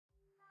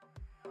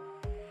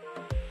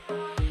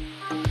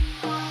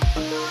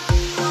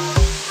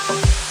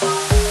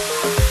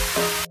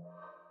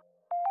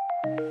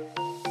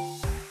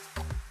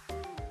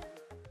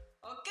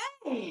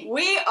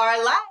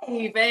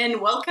and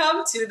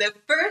welcome to the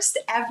first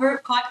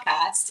ever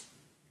podcast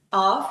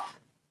of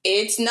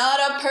It's Not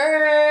a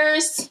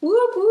Purse.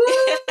 Whoop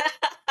Whoop.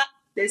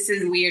 This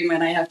is weird,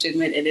 man. I have to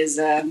admit, it is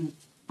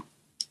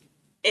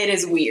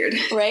weird,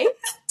 right?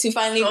 To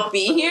finally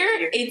be so here,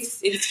 weird.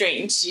 It's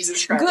strange.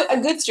 Jesus Christ. A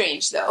good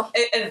strange though.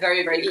 A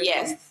very, very good.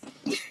 Yes.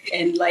 one.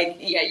 And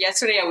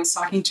yesterday I was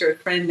talking to a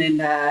friend, and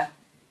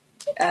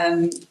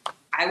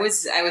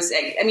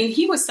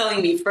he was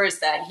telling me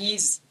first that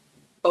he's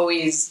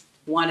always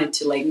wanted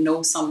to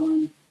know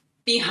someone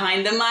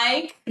behind the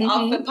mic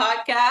of the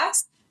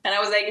podcast. And I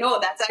was like, no,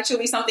 that's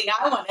actually something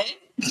I wanted.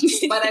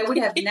 But I would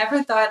have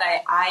never thought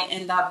I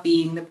end up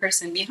being the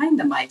person behind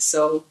the mic.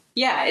 So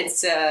yeah,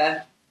 it's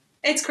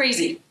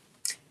crazy.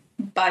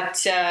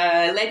 But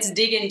let's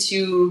dig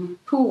into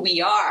who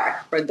we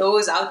are for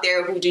those out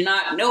there who do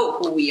not know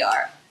who we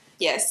are.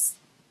 Yes.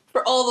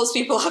 For all those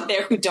people out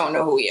there who don't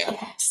know who we are.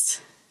 Yes.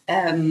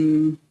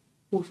 Who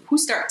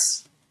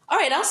starts? All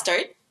right, I'll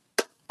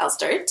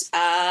start.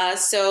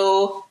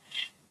 So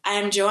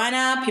I'm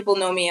Joanna. People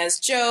know me as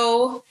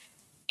Jo.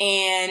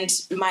 And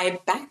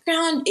my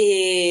background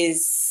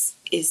is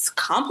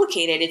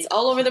complicated. It's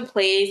all over the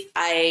place.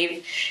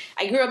 I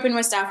grew up in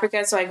West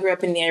Africa, so I grew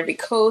up in the Ivory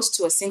Coast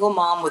to a single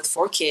mom with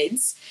 4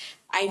 kids.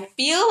 I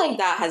feel like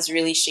that has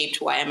really shaped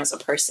who I am as a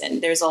person.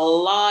 There's a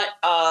lot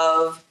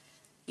of,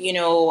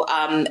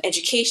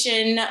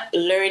 education,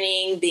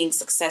 learning, being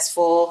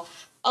successful,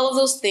 all of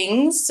those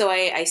things. So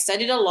I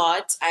studied a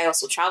lot. I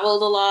also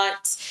traveled a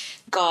lot,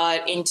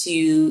 got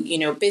into,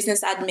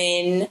 business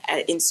admin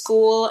in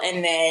school,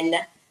 and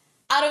then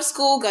out of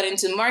school, got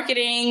into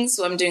marketing.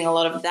 So I'm doing a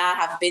lot of that.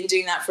 Have been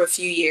doing that for a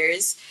few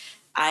years.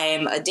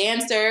 I'm a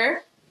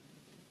dancer.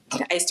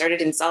 I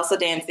started in salsa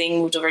dancing,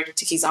 moved over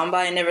to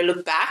Kizomba, and never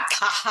looked back.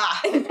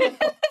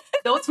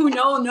 Those who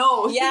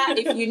know. Yeah,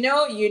 if you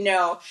know, you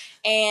know.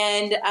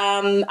 And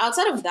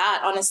outside of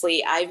that,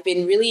 honestly, I've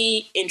been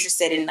really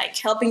interested in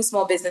helping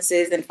small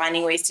businesses and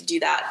finding ways to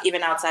do that,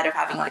 even outside of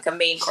having a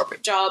main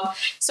corporate job.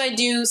 So I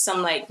do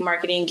some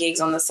marketing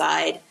gigs on the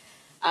side.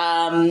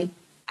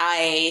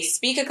 I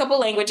speak a couple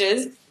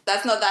languages.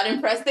 That's not that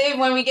impressive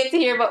when we get to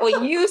hear about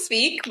what you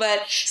speak,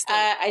 but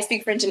I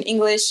speak French and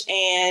English,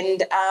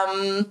 and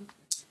I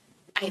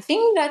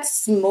think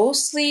that's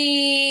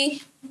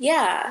mostly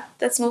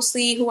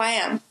who I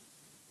am.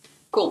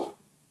 Cool.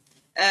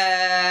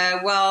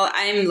 Well,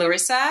 I'm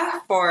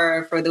Larissa,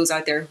 for those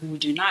out there who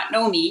do not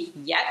know me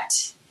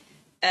yet.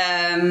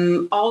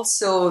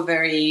 Also a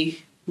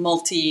very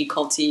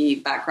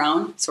multi-culti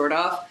background, sort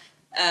of.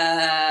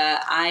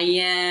 I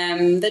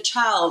am the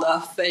child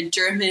of a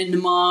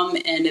German mom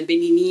and a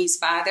Beninese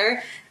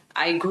father.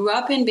 I grew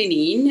up in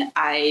Benin.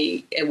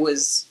 It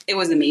was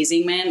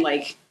amazing, man.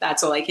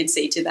 That's all I can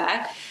say to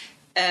that.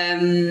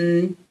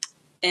 And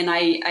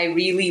I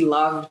really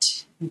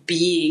loved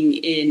being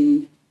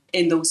in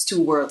those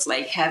two worlds,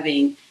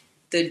 having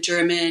the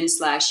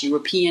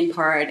German/European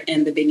part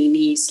and the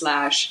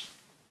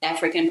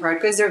Beninese/African part,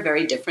 because they're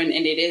very different,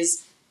 and it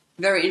is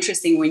very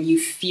interesting when you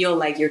feel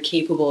like you're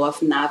capable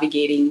of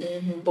navigating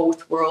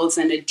both worlds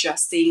and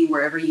adjusting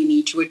wherever you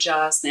need to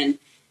adjust. And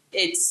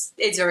it's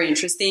very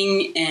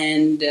interesting.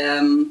 And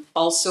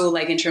also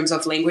in terms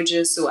of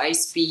languages, so I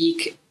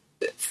speak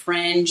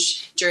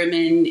French,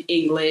 German,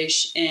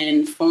 English,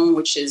 and Fon,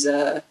 which is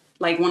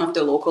one of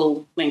the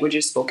local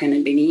languages spoken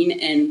in Benin.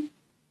 And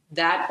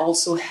that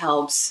also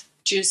helps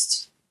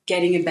just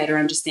getting a better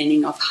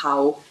understanding of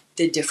how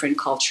the different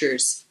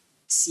cultures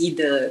see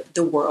the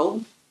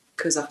world,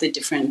 because of the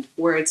different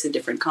words, the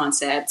different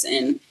concepts.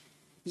 And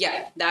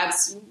yeah,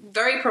 that's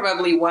very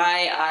probably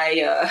why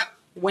I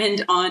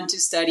went on to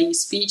study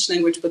speech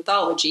language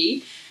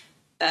pathology.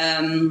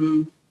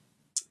 And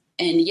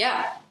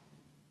yeah,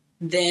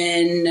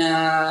 then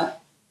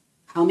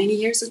how many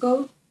years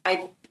ago?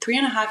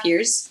 3.5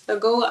 years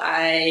ago,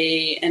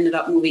 I ended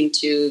up moving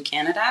to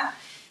Canada,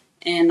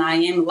 and I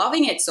am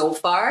loving it so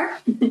far.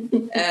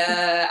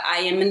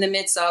 I am in the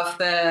midst of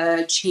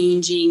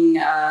changing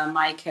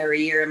my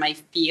career, my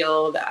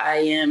field. I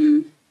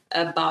am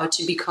about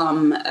to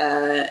become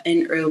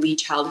an early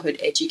childhood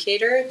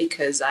educator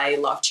because I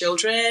love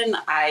children.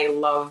 I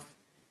love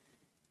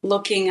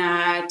looking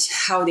at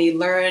how they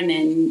learn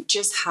and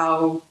just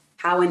how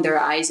in their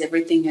eyes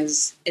everything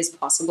is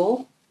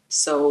possible.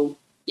 So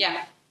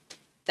yeah.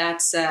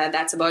 That's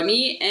about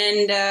me.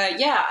 And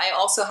I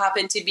also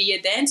happen to be a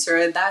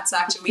dancer. That's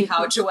actually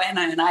how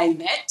Joanna and I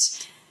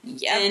met.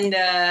 Yeah. And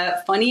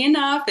funny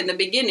enough, in the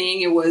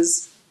beginning,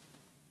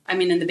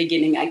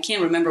 I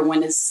can't remember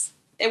when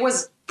it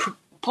was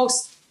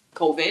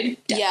post-COVID,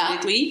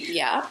 definitely.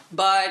 Yeah.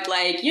 But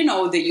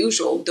the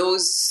usual,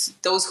 those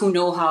who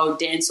know how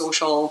dance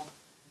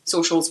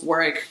socials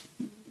work,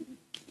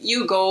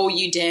 you go,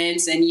 you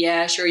dance, and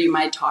yeah, sure, you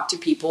might talk to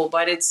people,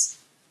 but it's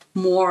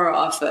more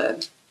of a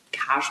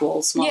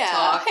casual small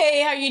talk.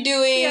 Hey, how you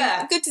doing?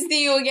 Yeah. Good to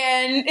see you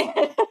again.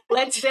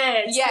 Let's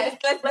dance. Yes,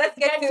 let's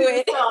get to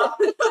it.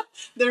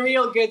 The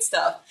real good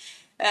stuff.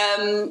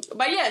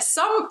 But yeah,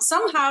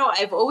 somehow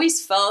I've always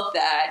felt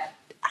that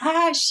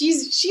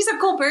she's a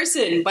cool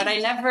person, but I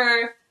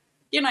never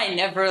I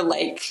never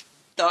like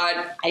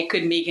thought I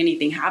could make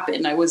anything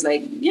happen. I was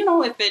like,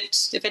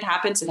 if it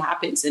happens, it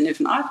happens. And if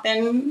not,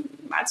 then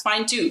that's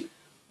fine too.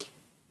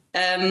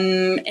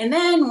 And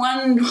then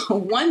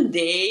one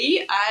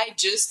day I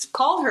just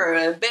called her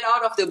a bit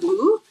out of the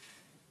blue.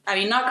 I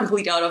mean, not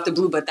completely out of the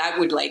blue, but that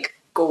would like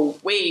go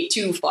way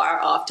too far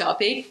off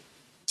topic.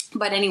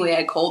 But anyway,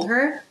 I called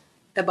her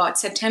about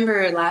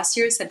September last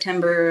year,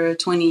 September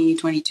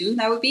 2022,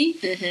 that would be.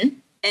 Mm-hmm.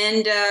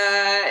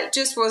 And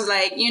just was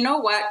like, you know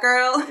what,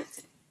 girl?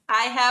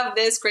 I have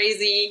this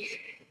crazy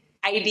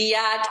idea,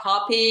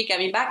 topic. I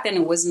mean, back then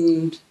it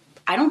wasn't,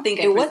 I don't think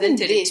I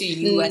presented it to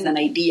you as an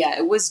idea.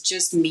 It was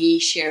just me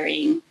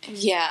sharing.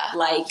 Yeah.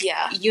 Like,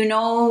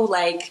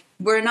 like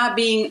we're not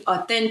being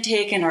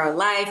authentic in our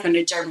life in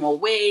a general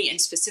way,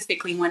 and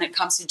specifically when it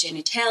comes to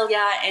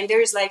genitalia. And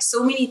there's like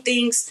so many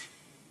things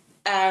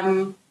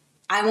I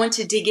want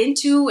to dig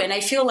into, and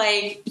I feel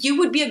like you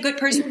would be a good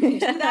person to do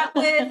that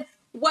with.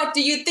 What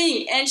do you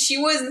think? And she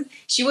was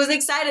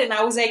excited, and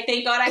I was like,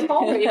 thank God I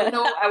called her. Even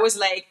though I was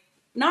like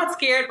not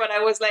scared, but I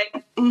was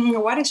like,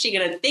 what is she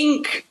gonna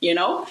think?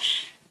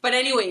 But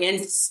anyway,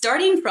 and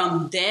starting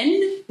from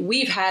then,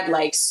 we've had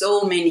like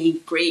so many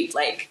great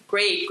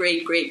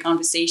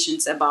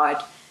conversations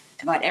about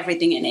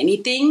everything and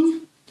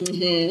anything.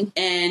 Mm-hmm.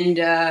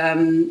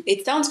 And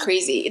it sounds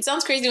crazy. It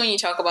sounds crazy when you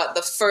talk about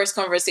the first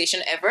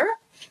conversation ever,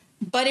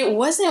 but it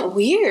wasn't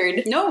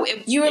weird. No,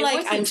 you were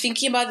like, I'm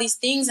thinking about these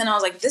things, and I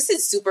was like, this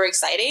is super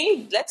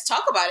exciting. Let's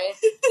talk about it.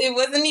 It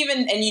wasn't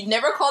even, and you'd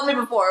never called me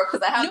before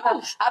because I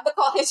have the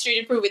call history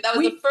to prove it. That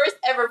was the first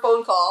ever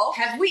phone call.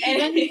 Have we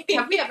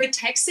ever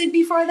texted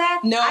before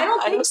that? No, I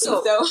don't think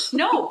so.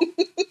 No.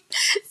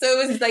 So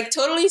it was like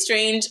totally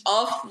strange,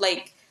 off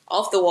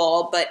the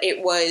wall, but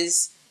it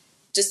was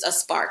just a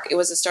spark. It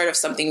was the start of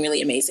something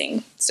really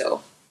amazing.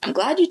 So I'm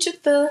glad you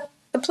took the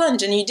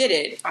plunge and you did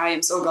it. I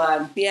am so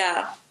glad.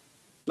 Yeah.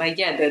 Like,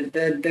 yeah,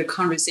 the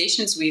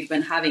conversations we've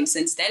been having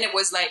since then, it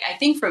was like, I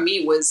think for me,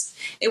 it was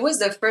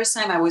the first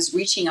time I was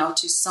reaching out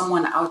to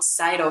someone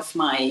outside of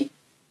my,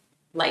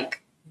 like,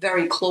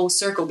 very close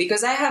circle.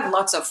 Because I have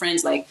lots of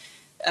friends, like,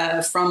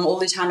 from all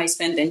the time I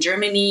spent in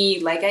Germany.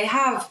 Like, I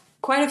have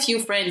quite a few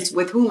friends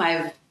with whom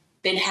I've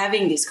been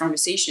having these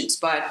conversations.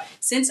 But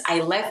since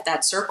I left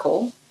that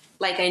circle,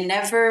 like, I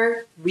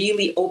never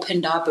really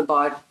opened up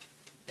about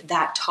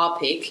that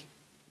topic.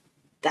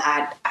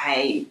 That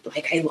I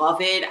love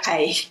it.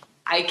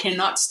 I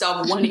cannot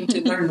stop wanting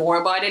to learn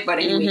more about it. But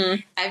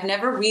anyway, I've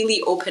never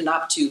really opened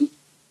up to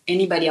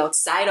anybody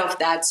outside of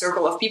that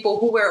circle of people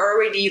who were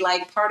already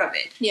like part of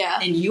it. Yeah.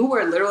 And you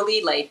were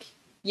literally like,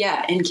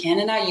 in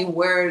Canada, you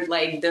were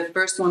like the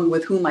first one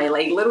with whom I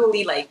like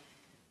literally like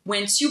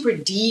went super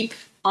deep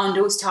on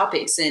those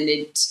topics. And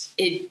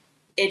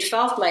it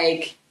felt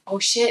like, oh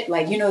shit,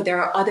 like,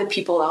 there are other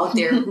people out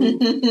there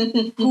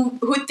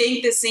who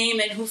think the same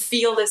and who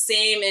feel the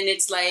same. And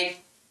it's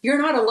like, you're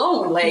not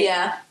alone. Like,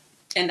 yeah.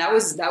 And that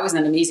was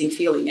an amazing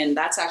feeling. And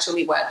that's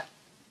actually what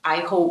I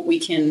hope we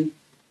can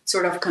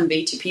sort of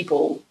convey to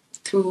people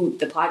through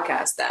the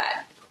podcast,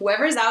 that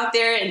whoever's out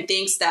there and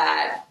thinks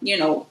that,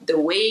 the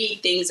way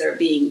things are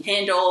being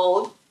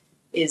handled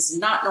is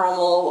not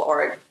normal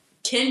or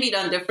can be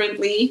done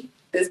differently.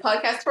 This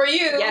podcast for you.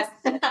 Yes.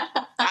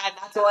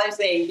 That's all I'm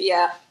saying.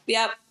 Yeah.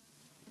 Yep.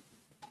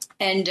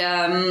 And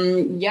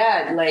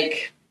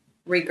like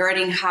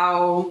regarding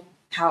how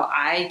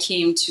I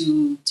came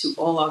to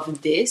all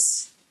of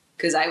this,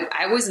 because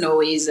I wasn't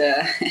always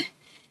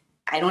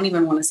I don't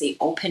even want to say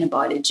open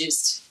about it,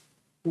 just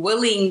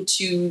willing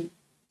to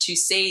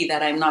say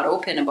that I'm not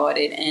open about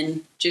it,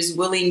 and just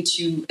willing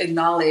to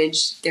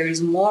acknowledge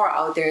there's more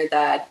out there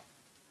that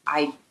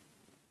I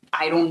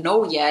don't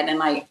know yet,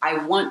 and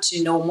I want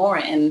to know more.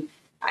 And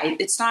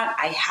it's not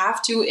I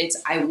have to, it's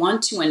I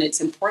want to, and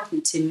it's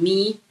important to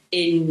me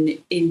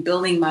in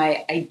building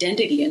my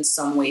identity in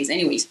some ways.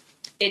 Anyways,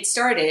 it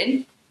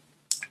started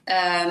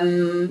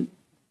around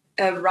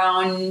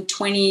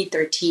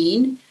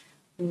 2013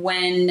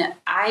 when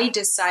I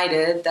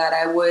decided that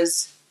I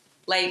was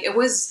like,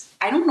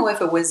 I don't know if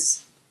it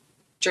was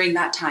during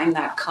that time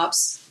that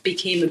cups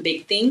became a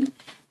big thing.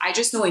 I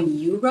just know in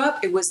Europe,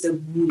 it was the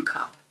moon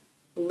cup.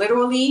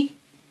 Literally,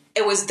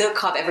 it was the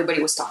cup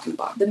everybody was talking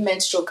about. The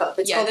menstrual cup.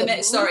 It's called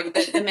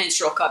the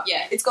menstrual cup.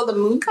 Yeah. It's called the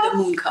moon cup? The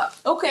moon cup.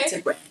 Okay. It's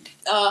a brand.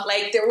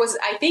 Like there was,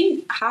 I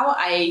think how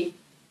I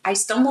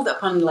stumbled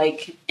upon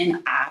like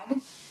an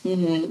ad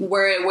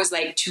where it was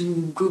like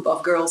two group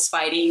of girls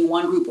fighting.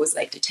 One group was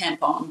like the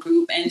tampon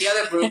group and the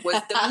other group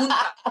was the moon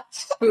cup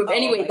group.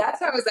 Anyway, that's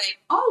how I was like,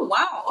 oh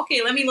wow,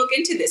 okay, let me look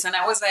into this. And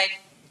I was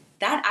like,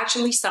 that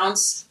actually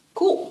sounds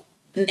cool.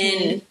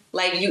 And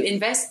like you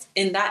invest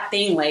in that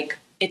thing, like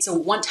it's a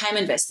one-time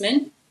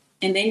investment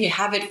and then you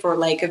have it for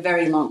like a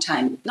very long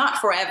time. Not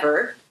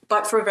forever,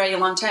 but for a very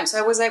long time. So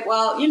I was like,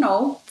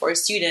 well, for a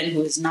student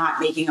who's not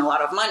making a lot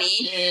of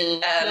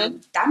money,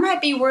 that might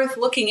be worth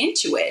looking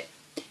into it.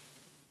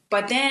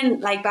 But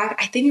then like back,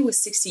 I think it was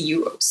 60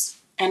 euros.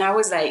 And I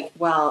was like,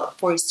 well,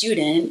 for a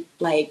student,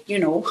 like,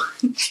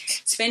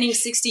 spending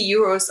 60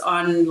 euros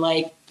on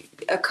like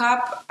a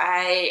cup,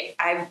 I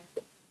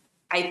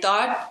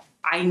thought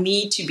I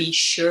need to be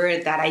sure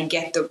that I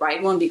get the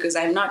right one, because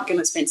I'm not going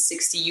to spend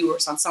 60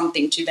 euros on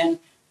something to then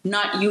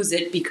not use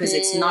it because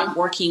it's not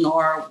working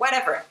or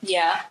whatever.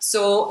 Yeah.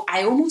 So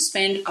I almost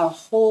spent a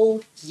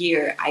whole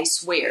year, I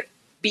swear,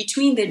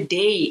 between the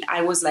day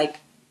I was like,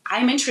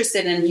 I'm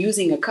interested in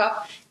using a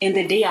cup, and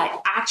the day I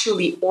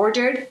actually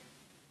ordered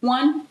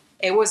one.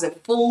 It was a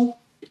full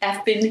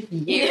effing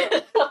year.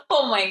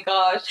 Oh my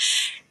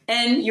gosh.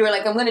 And you were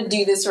like, I'm going to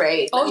do this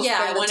right. Oh yeah,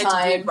 I wanted to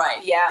do it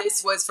right. Yeah.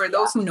 This was, for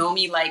those who know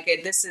me, like,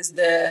 this is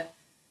the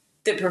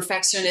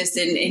perfectionist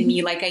in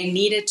me. Like, I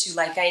needed to,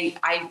 like,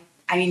 I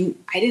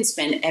didn't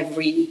spend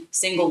every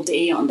single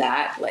day on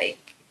that.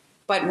 Like,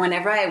 but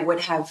whenever I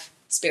would have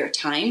spare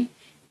time,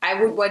 I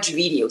would watch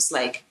videos,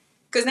 like,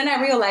 because then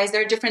I realized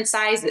there are different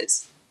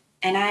sizes.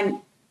 And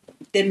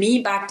the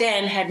me back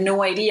then had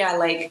no idea,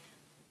 like,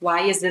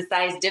 why is the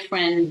size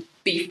different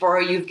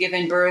before you've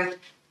given birth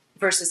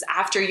versus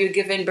after you've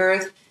given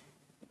birth,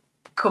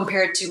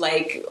 compared to,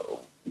 like,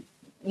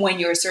 when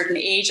you're a certain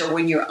age, or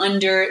when you're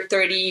under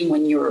 30,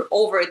 when you're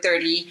over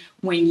 30,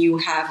 when you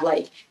have,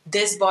 like,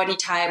 this body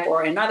type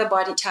or another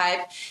body type.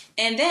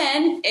 And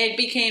then it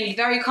became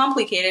very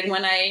complicated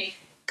when I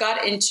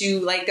got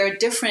into, like, there are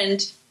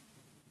different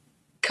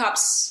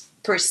cups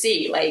per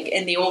se, like,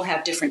 and they all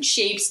have different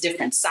shapes,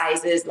 different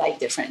sizes, like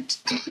different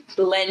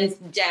length,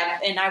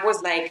 depth. And I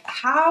was like,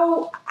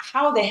 how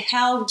the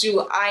hell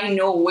do I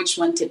know which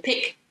one to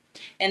pick?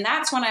 And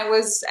that's when I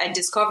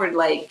discovered,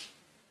 like,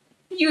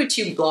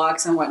 YouTube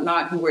blogs and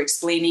whatnot who were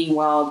explaining,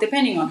 well,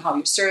 depending on how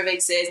your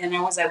cervix is. And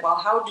I was like, well,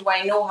 how do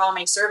I know how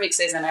my cervix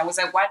is? And I was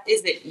like, what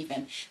is it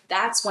even?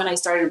 That's when I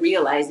started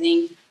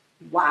realizing,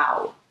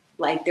 wow,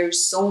 like,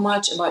 there's so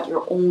much about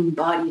your own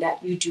body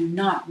that you do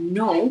not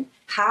know.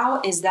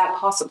 How is that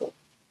possible?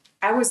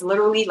 I was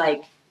literally,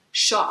 like,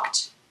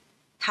 shocked.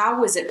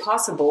 How is it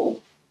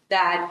possible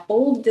that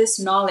all this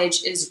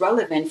knowledge is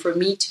relevant for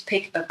me to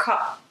pick a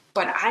cup,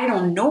 but I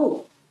don't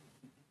know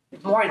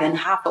more than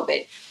half of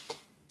it?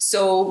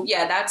 So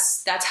yeah,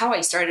 that's how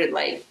I started,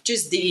 like,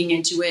 just digging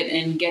into it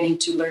and getting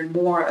to learn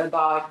more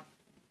about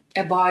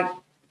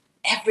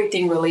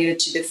everything related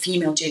to the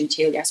female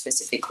genitalia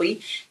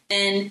specifically,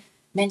 and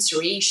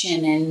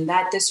menstruation, and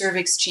that the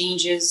cervix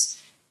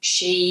changes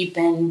shape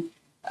and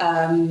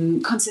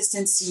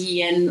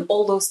consistency and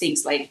all those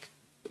things. Like,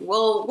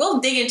 we'll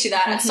dig into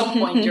that at some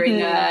point during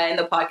in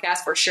the podcast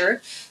for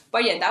sure.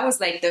 But yeah, that was,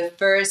 like, the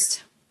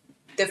first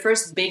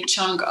big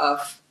chunk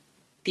of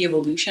the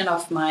evolution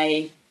of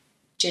my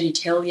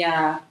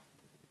genitalia,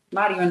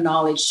 not even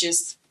knowledge,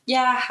 just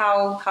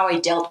how I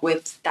dealt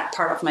with that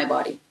part of my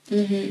body.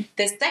 The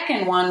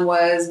second one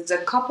was a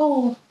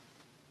couple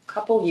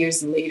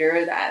years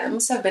later. That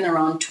must have been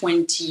around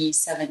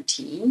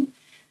 2017.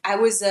 I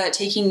was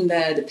taking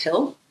the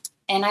pill,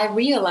 and I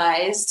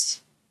realized,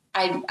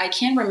 I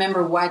can't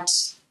remember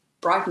what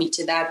brought me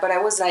to that, but I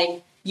was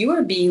like, you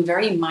are being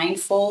very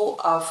mindful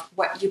of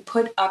what you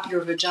put up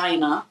your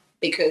vagina,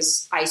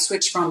 because I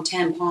switched from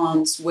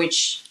tampons,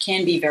 which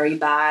can be very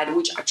bad,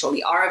 which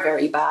actually are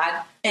very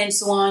bad, and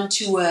so on,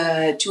 to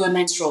a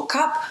menstrual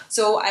cup.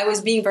 So I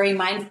was being very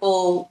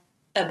mindful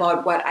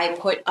about what I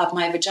put up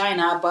my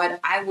vagina, but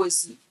I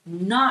was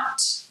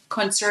not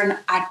concerned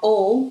at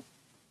all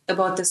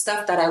about the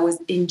stuff that I was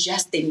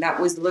ingesting that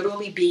was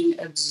literally being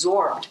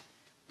absorbed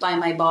by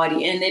my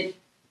body. And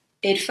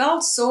it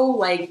felt so,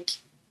 like,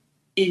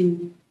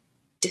 in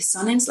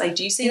dissonance. Like,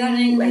 do you say that?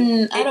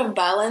 Like, out of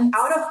balance.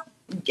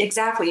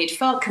 Exactly. It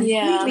felt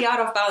completely out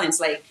of balance.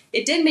 Like,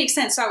 it didn't make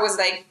sense. So I was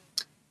like,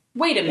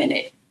 wait a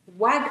minute.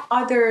 What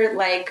other,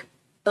 like,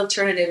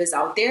 alternative is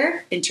out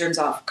there in terms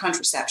of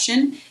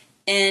contraception?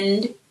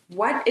 And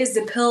what is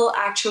the pill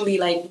actually,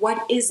 like?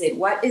 What is it?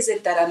 What is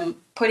it that I'm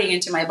putting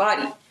into my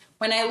body?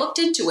 When I looked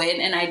into it,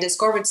 and I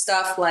discovered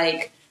stuff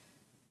like,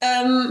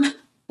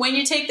 when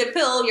you take the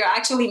pill, you're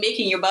actually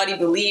making your body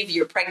believe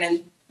you're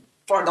pregnant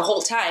for the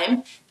whole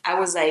time. I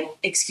was like,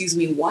 excuse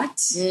me, what?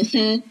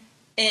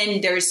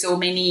 And there's so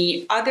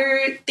many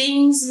other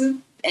things.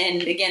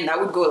 And again, that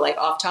would go, like,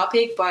 off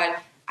topic,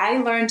 but I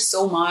learned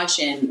so much.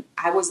 And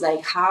I was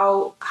like,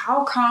 how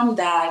come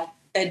that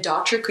a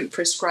doctor could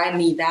prescribe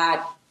me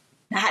that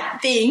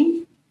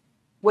thing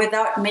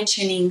without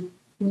mentioning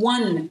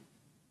one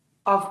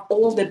of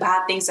all the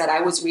bad things that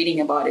I was reading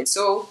about it?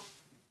 So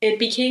it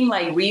became,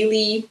 like,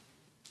 really,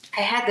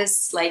 I had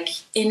this, like,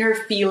 inner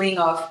feeling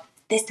of,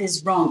 this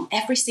is wrong.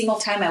 Every single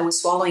time I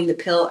was swallowing the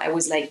pill, I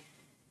was like,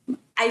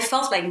 I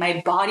felt like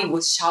my body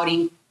was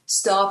shouting,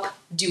 stop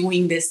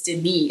doing this to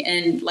me.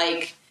 And,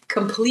 like,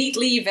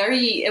 completely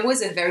it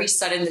was a very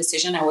sudden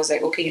decision. I was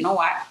like, okay, you know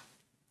what?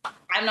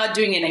 I'm not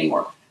doing it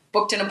anymore.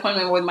 Booked an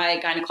appointment with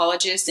my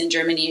gynecologist in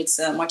Germany. It's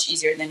much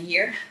easier than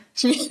here.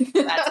 That's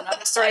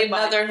another story.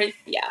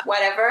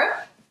 Whatever.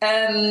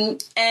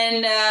 And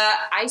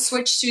I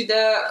switched to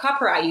the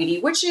copper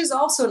IUD, which is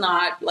also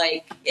not,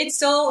 like, it's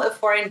still a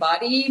foreign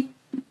body,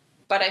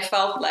 but I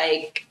felt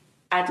like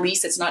at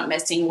least it's not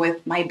messing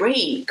with my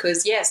brain,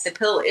 because yes, the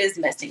pill is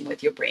messing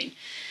with your brain.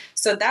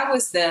 So that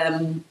was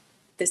the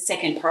the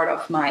second part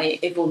of my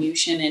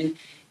evolution, and,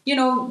 you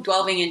know,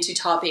 delving into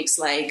topics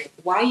like,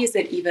 why is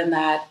it even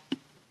that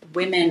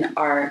women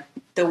are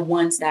the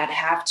ones that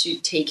have to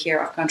take care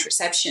of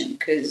contraception?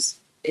 Because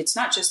it's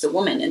not just the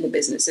woman in the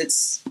business,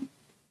 it's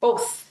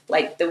both,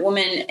 like the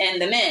woman and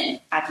the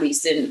men, at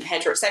least in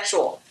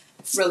heterosexual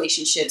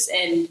relationships.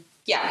 And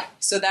yeah,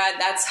 so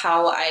that's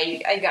how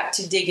I got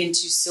to dig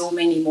into so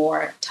many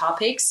more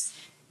topics.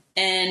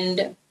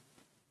 And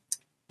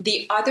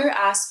the other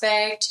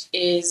aspect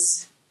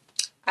is,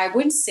 I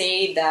wouldn't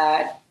say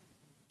that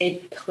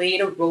it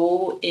played a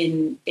role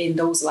in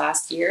those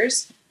last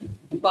years,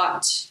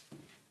 but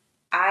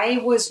I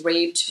was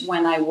raped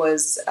when I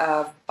was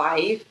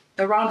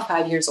around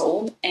 5 years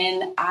old,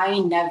 and I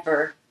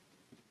never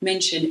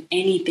mentioned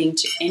anything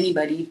to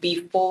anybody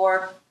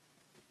before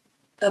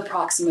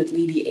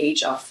approximately the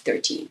age of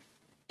 13.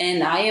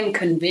 And I am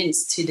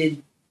convinced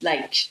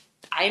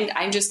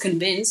I'm just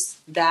convinced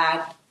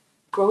that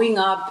growing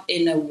up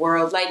in a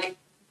world, like,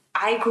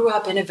 I grew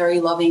up in a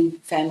very loving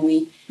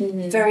family,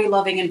 very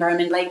loving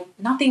environment, like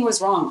nothing was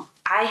wrong.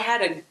 I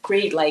had a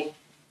great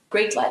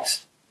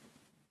life.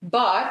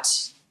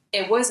 But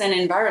it was an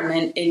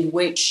environment in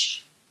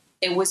which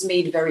it was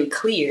made very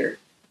clear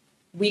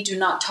we do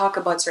not talk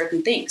about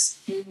certain things.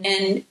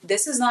 And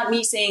this is not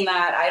me saying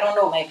that, I don't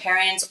know, my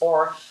parents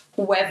or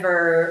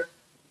whoever,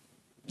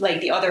 like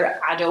the other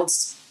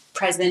adults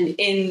present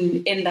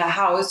in the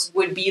house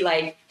would be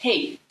like,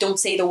 hey, don't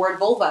say the word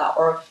vulva,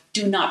 or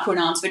do not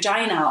pronounce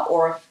vagina,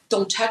 or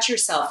don't touch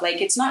yourself. Like,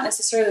 it's not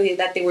necessarily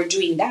that they were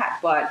doing that,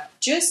 but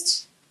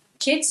just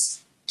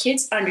kids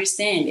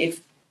understand,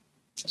 if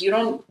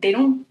they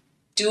don't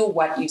do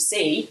what you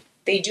say,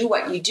 they do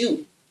what you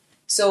do.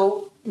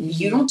 So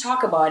you don't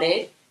talk about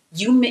it.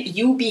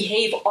 You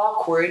behave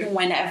awkward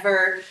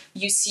whenever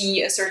you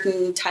see a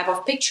certain type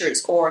of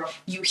pictures, or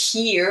you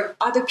hear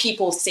other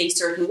people say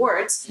certain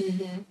words.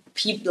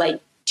 Like,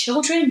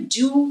 children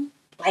do,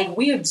 like,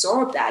 we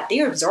absorb that. They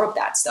absorb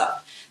that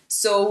stuff.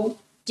 So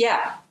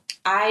yeah,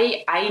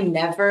 I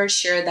never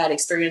shared that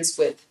experience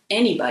with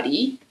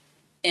anybody.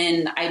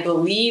 And I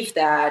believe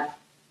that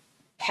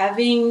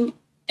having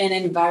an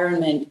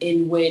environment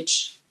in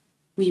which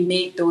we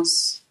make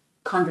those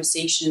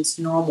conversations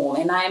normal,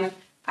 and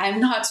I'm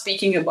not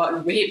speaking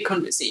about rape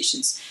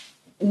conversations,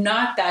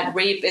 not that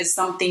rape is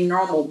something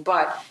normal,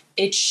 but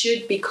it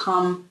should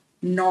become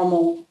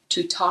normal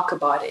to talk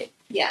about it.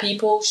 Yeah.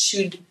 People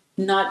should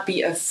not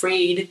be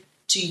afraid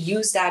to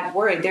use that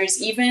word.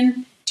 There's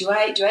even, do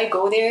I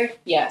go there?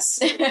 Yes.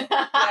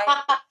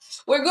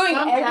 We're going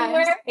sometimes,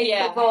 everywhere.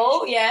 Yeah. The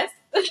goal, yes.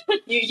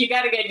 you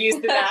got to get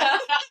used to that.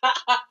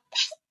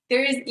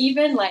 There is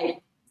even,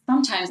 like,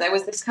 sometimes I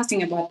was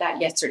discussing about that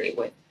yesterday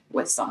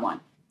with someone.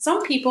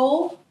 Some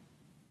people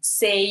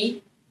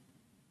say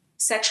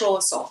sexual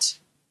assault,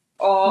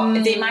 or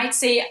they might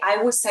say I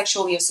was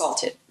sexually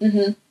assaulted.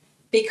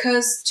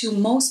 Because to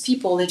most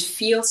people, it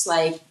feels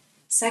like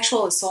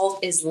sexual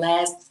assault is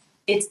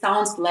it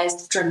sounds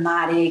less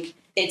dramatic.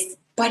 It's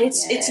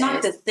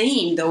not the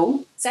same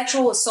though.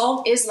 Sexual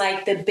assault is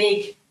like the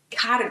big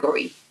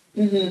category.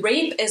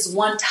 Rape is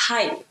one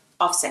type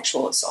of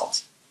sexual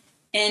assault.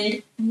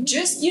 And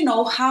just, you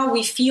know, how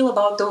we feel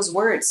about those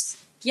words.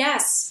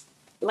 Yes,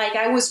 like,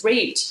 I was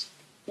raped.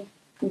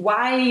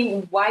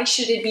 Why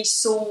should it be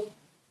so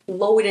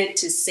loaded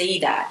to say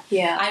that?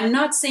 Yeah. I'm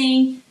not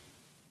saying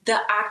the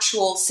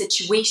actual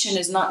situation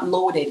is not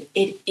loaded.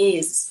 It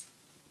is.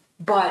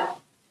 But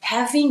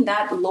having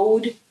that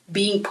load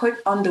being put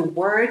on the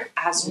word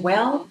as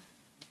well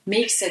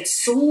makes it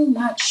so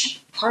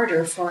much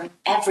harder for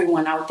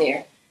everyone out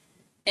there.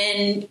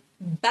 And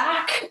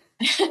back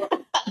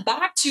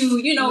to,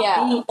 you know,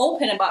 being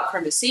open about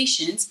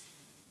conversations,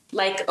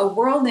 like a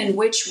world in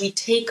which we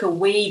take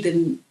away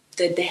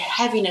the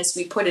heaviness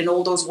we put in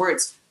all those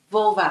words,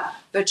 vulva,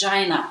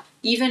 vagina,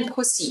 even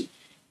pussy,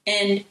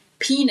 and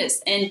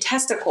penis, and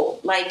testicle.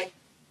 Like,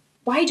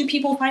 why do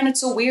people find it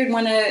so weird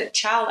when a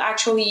child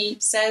actually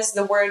says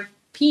the word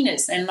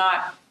penis and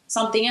not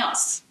something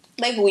else?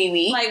 Like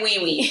wee-wee. Like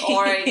wee-wee.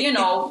 Or, you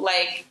know,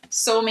 like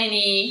so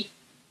many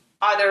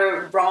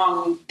other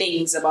wrong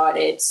things about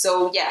it.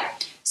 So yeah.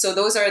 So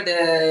those are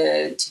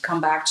to come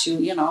back to,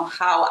 you know,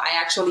 how I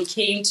actually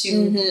came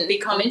to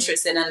become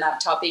interested in that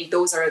topic.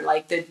 Those are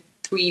like the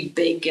three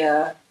big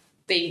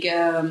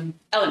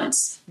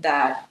elements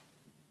that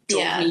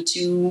drove me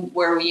to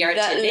where we are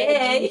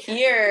today.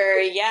 Here,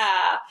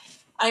 yeah.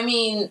 I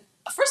mean,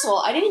 first of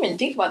all, I didn't even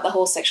think about the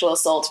whole sexual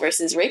assault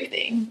versus rape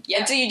thing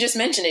until you just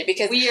mentioned it,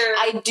 because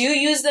I do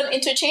use them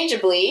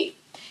interchangeably,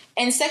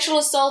 and sexual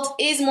assault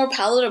is more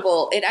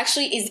palatable. It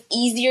actually is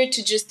easier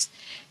to just,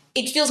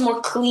 it feels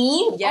more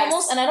clean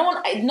almost, and I don't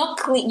want, not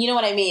clean, you know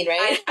what I mean,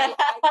 right?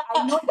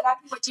 I know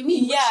exactly what you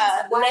mean.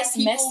 Yeah, less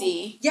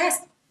messy.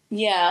 Yes.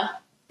 Yeah.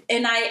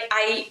 And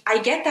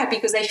I get that,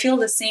 because I feel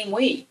the same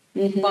way.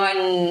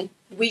 But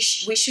we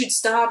should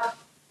stop.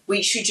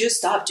 We should just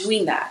stop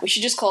doing that. We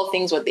should just call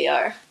things what they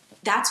are.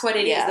 That's what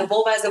it is. Yeah. The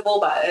vulva is a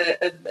vulva.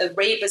 A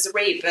rape is a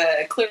rape.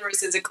 A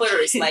clitoris is a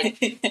clitoris. Like,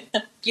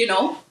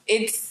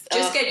 it's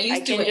just get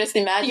used to it. I can just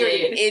imagine.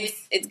 Period.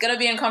 It's gonna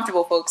be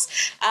uncomfortable, folks,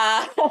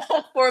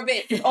 for a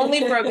bit, only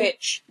for a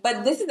bit.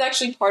 But this is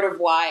actually part of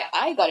why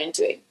I got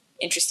into it.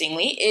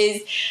 Interestingly,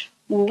 is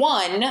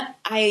one,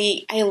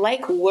 I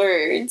like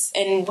words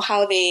and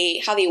how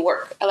they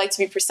work. I like to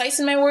be precise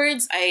in my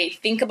words. I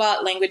think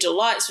about language a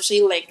lot,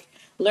 especially like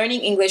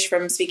learning English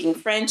from speaking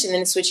French and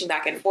then switching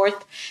back and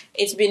forth.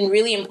 It's been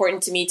really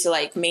important to me to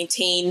like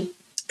maintain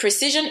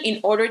precision in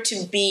order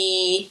to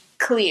be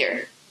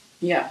clear.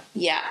 Yeah.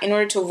 Yeah, in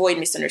order to avoid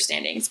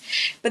misunderstandings.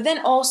 But then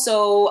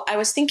also, I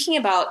was thinking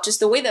about just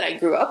the way that I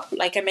grew up.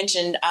 Like I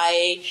mentioned,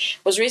 I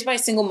was raised by a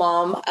single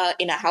mom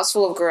in a house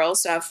full of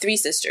girls, so I have 3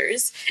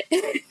 sisters.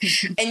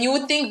 And you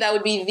would think that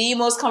would be the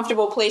most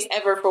comfortable place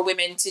ever for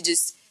women to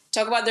just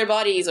talk about their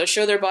bodies or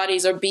show their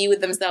bodies or be with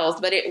themselves,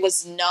 but it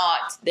was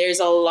not. There's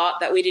a lot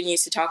that we didn't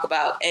used to talk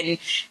about. And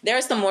there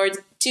are some words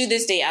to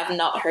this day I've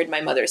not heard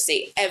my mother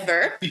say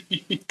ever.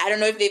 I don't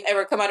know if they've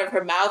ever come out of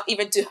her mouth,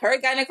 even to her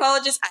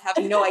gynecologist. I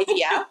have no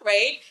idea,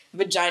 right?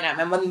 Vagina.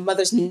 My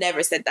mother's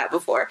never said that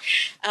before.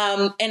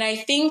 And I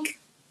think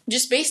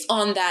just based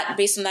on that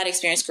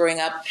experience growing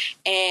up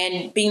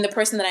and being the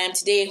person that I am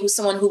today, who's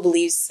someone who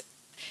believes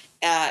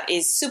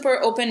is super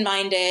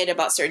open-minded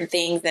about certain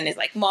things and is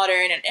like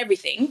modern and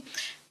everything,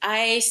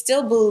 I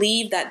still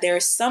believe that there are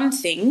some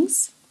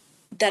things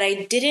that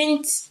I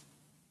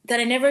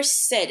never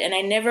said and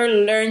I never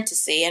learned to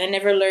say and I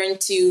never learned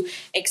to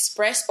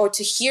express or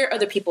to hear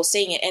other people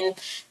saying it. And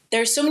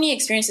there are so many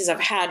experiences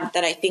I've had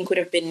that I think would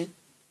have been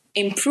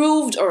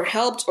improved or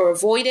helped or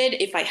avoided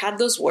if I had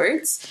those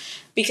words,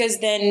 because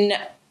then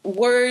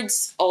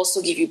words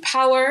also give you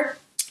power.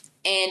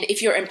 And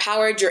if you're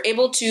empowered, you're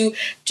able to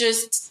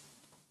just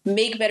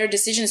make better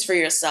decisions for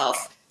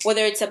yourself,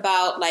 whether it's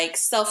about like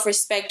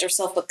self-respect or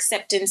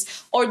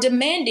self-acceptance or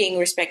demanding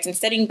respect and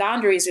setting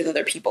boundaries with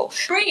other people.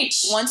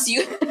 Preach. Once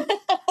you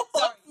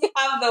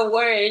have the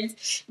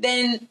words,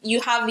 then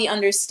you have the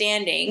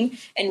understanding,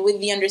 and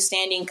with the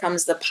understanding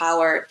comes the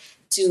power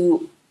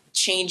to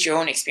change your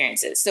own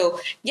experiences. So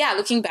yeah,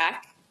 looking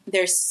back,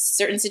 there's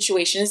certain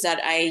situations that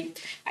I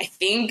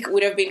think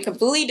would have been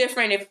completely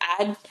different if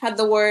I'd had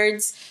the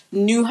words,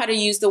 knew how to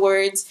use the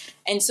words.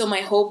 And so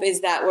my hope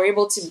is that we're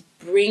able to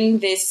bring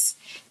this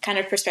kind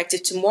of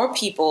perspective to more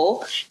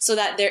people so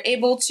that they're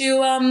able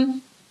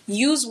to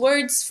use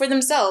words for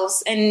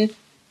themselves and,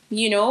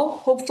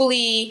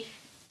 hopefully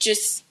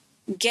just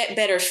get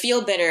better,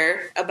 feel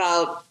better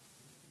about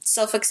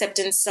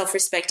self-acceptance,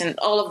 self-respect, and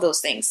all of those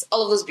things,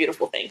 all of those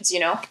beautiful things,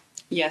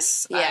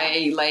 Yes, Yeah.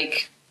 I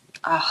like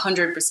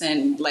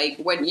 100%. Like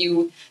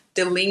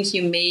the link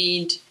you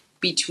made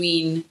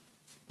between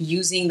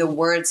using the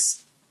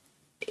words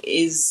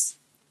is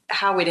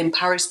how it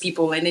empowers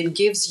people and it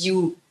gives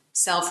you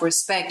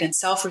self-respect, and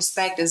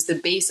self-respect is the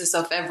basis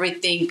of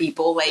everything,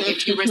 people. Like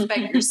if you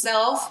respect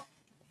yourself,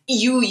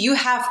 you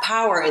have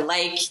power.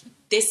 Like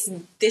this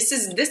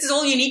is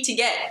all you need to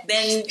get.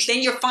 Then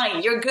you're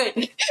fine. You're good.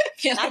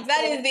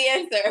 That is the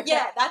answer.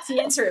 Yeah, that's the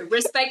answer.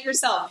 Respect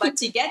yourself. But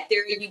to get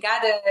there, we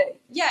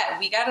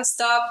gotta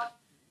stop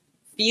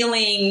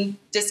feeling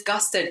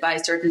disgusted by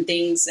certain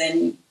things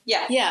and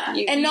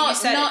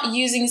not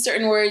using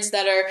certain words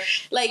that are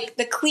like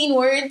the clean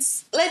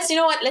words. Let's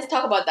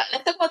talk about that.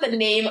 Let's talk about the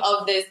name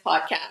of this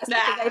podcast.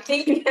 Because I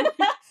think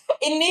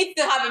it needs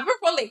to happen.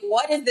 We're like,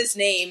 what is this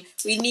name?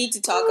 We need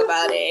to talk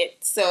about it.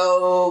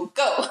 So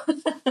go.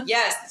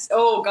 Yes.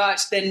 Oh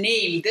gosh, the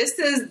name. This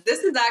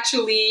is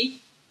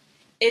actually,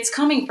 it's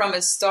coming from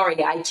a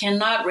story. I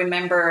cannot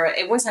remember.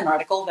 It was an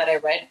article that I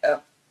read a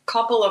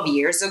couple of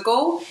years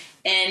ago,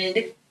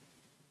 and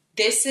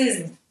this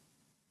is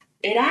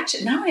it.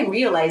 Actually, now I'm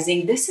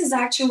realizing this is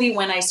actually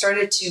when I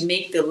started to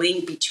make the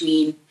link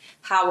between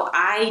how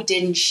I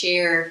didn't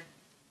share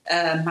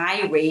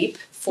my rape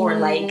for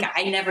like,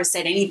 I never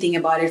said anything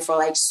about it for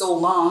like so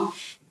long.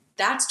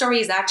 That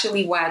story is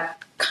actually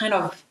what kind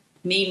of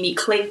made me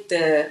click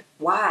the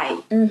why.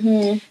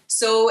 Mm-hmm.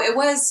 So it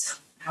was,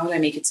 how do I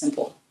make it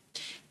simple?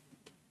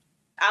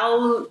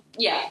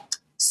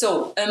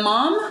 So a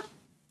mom,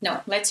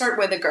 no, let's start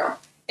with a girl.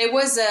 It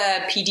was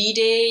a PD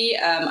day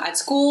at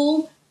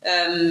school.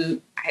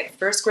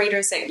 First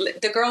graders,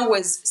 the girl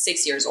was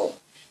 6 years old.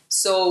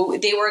 So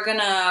they were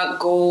gonna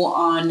go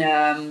on,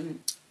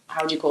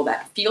 how do you call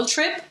that? Field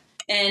trip.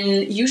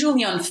 And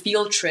usually on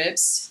field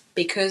trips,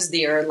 because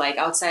they're like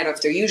outside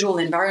of their usual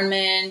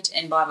environment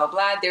and blah, blah,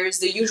 blah, there's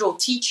the usual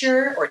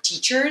teacher or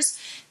teachers,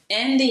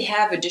 and they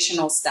have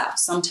additional staff.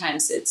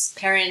 Sometimes it's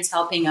parents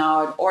helping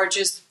out or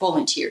just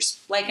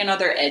volunteers, like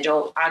another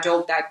adult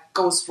that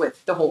goes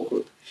with the whole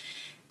group.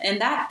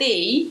 And that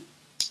day,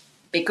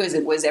 because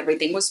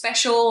everything was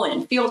special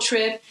and field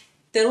trip,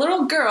 the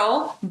little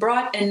girl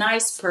brought a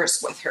nice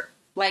purse with her.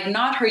 Like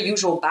not her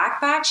usual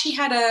backpack. She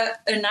had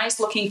a nice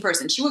looking purse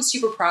and she was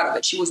super proud of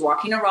it. She was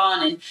walking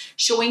around and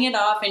showing it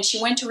off, and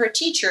she went to her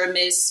teacher,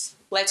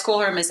 let's call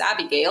her Miss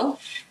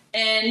Abigail.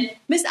 And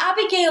Miss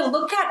Abigail,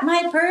 look at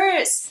my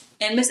purse.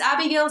 And Miss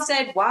Abigail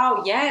said,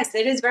 wow, yes,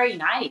 it is very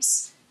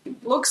nice.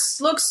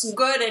 Looks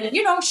good. And,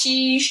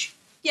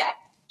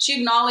 she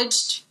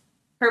acknowledged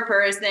her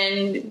purse,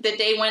 and the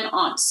day went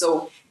on.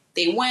 So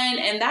they went,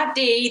 and that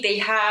day they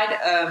had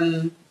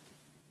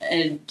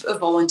a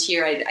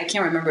volunteer. I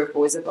can't remember if it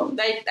was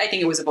I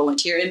think it was a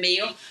volunteer, a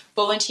male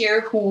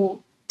volunteer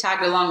who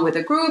tagged along with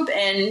a group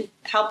and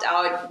helped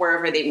out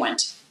wherever they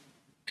went.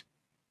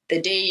 The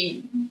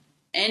day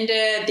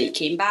ended, they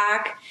came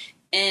back,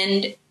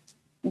 and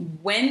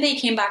when they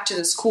came back to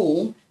the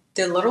school,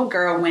 the little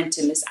girl went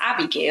to Miss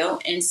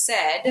Abigail and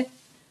said,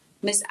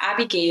 Miss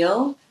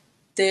Abigail,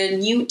 the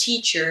new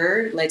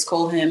teacher, let's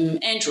call him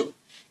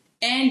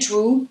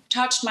Andrew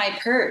touched my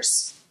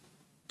purse.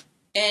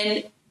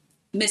 And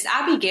Miss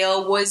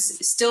Abigail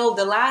was still,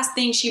 the last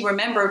thing she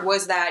remembered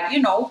was that,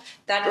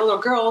 that little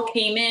girl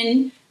came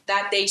in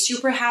that day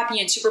super happy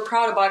and super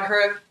proud about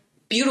her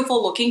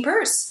beautiful looking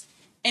purse.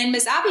 And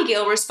Miss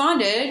Abigail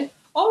responded,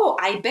 oh,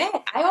 I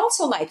bet I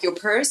also like your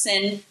purse.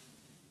 And,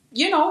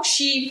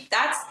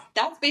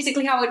 that's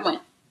basically how it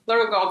went.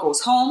 Little girl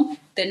goes home.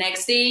 The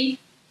next day,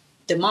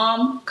 the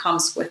mom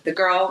comes with the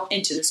girl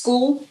into the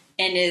school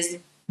and is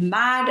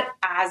mad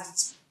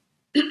as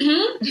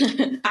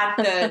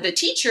at the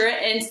teacher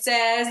and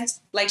says,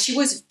 like, she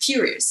was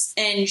furious,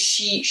 and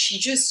she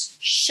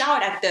just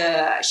shouted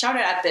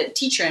at the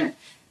teacher, and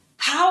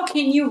how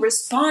can you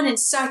respond in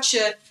such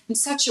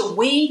a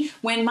way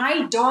when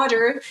my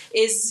daughter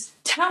is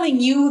telling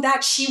you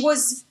that she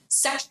was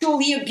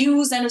sexually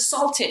abused and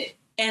assaulted?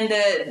 And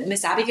the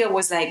Miss Abigail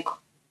was like,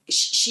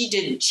 she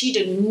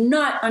did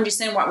not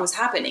understand what was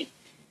happening.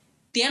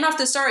 The end of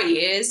the story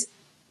is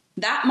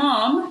that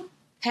mom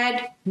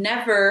had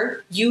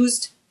never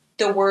used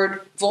the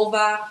word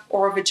vulva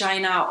or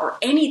vagina or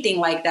anything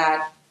like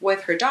that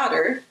with her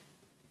daughter.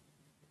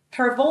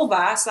 Her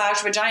vulva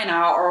 /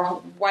 vagina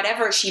or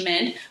whatever she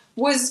meant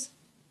was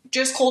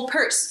just called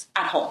purse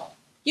at home.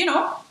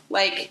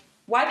 Like,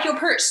 wipe your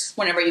purse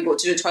whenever you go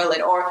to the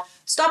toilet, or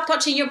stop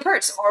touching your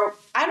purse, or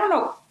I don't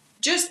know,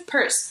 just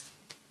purse.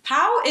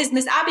 How is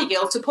Miss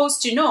Abigail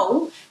supposed to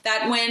know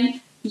that when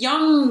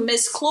young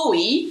Miss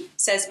Chloe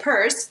says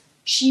purse,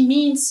 she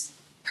means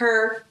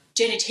her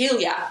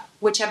genitalia,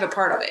 whichever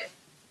part of it?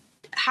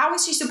 How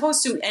is she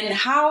supposed to? And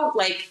how,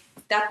 like,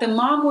 that the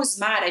mom was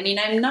mad. I mean,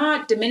 I'm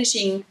not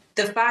diminishing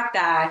the fact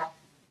that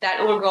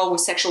that little girl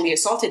was sexually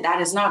assaulted.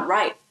 That is not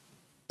right.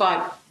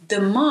 But the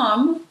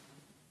mom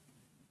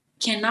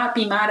cannot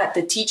be mad at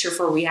the teacher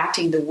for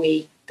reacting the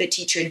way the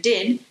teacher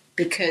did,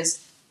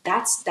 because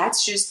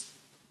that's just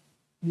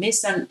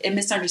a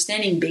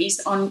misunderstanding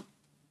based on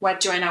what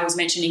Joanna was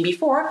mentioning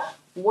before,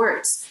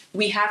 words.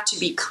 We have to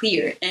be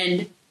clear.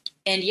 And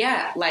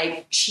yeah,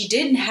 like, she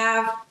didn't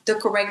have the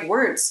correct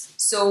words.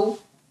 So,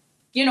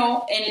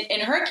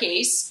 in her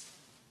case,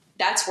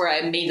 that's where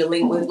I made the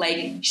link with,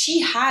 like,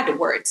 she had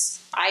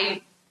words.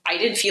 I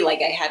didn't feel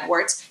like I had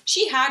words.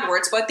 She had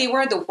words, but they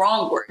were the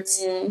wrong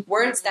words. Mm-hmm.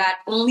 Words that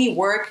only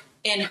work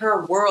in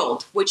her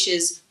world, which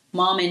is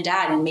mom and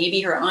dad and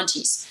maybe her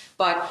aunties.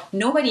 But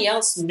nobody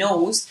else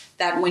knows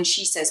that when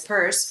she says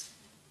purse,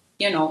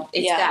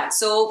 it's that.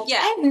 So,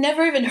 yeah. I've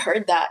never even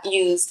heard that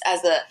used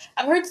as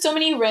I've heard so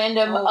many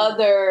random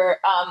other,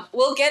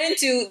 we'll get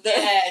into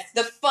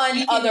the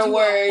fun other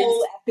words. A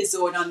whole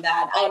episode on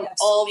that. On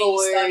all the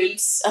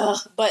words.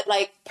 But,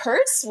 like,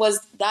 purse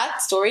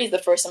that story is the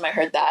first time I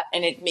heard that,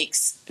 and it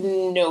makes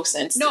no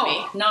sense to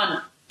me.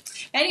 None.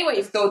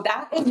 Anyway, so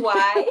that is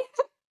why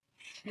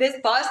this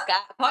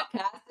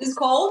podcast is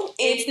called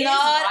It's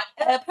Not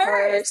a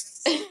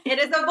Purse. It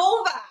is a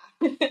vulva.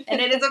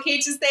 And it is okay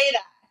to say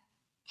that.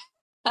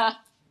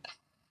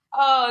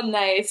 Oh,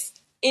 nice.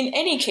 In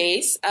any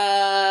case,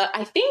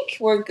 I think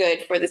we're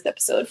good for this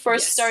episode. For a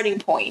starting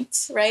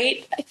point,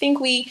 right? I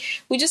think we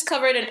just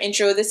covered an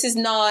intro. This is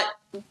not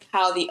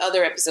how the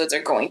other episodes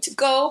are going to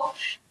go,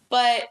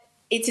 but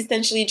it's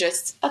essentially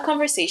just a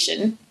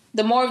conversation.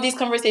 The more of these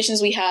conversations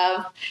we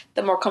have,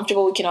 the more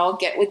comfortable we can all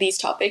get with these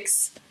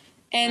topics,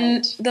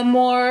 and the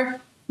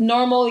more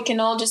normal we can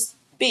all just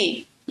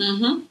be.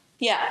 Mm-hmm.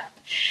 Yeah.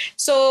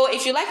 So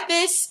if you like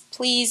this,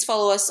 please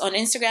follow us on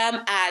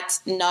Instagram at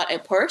Not a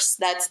Purse.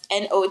 That's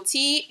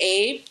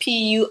NOTAPURSE.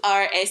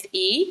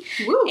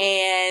 Woo.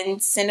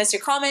 And send us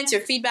your comments,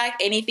 your feedback,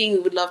 anything. We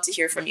would love to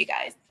hear from you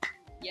guys.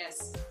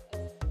 Yes.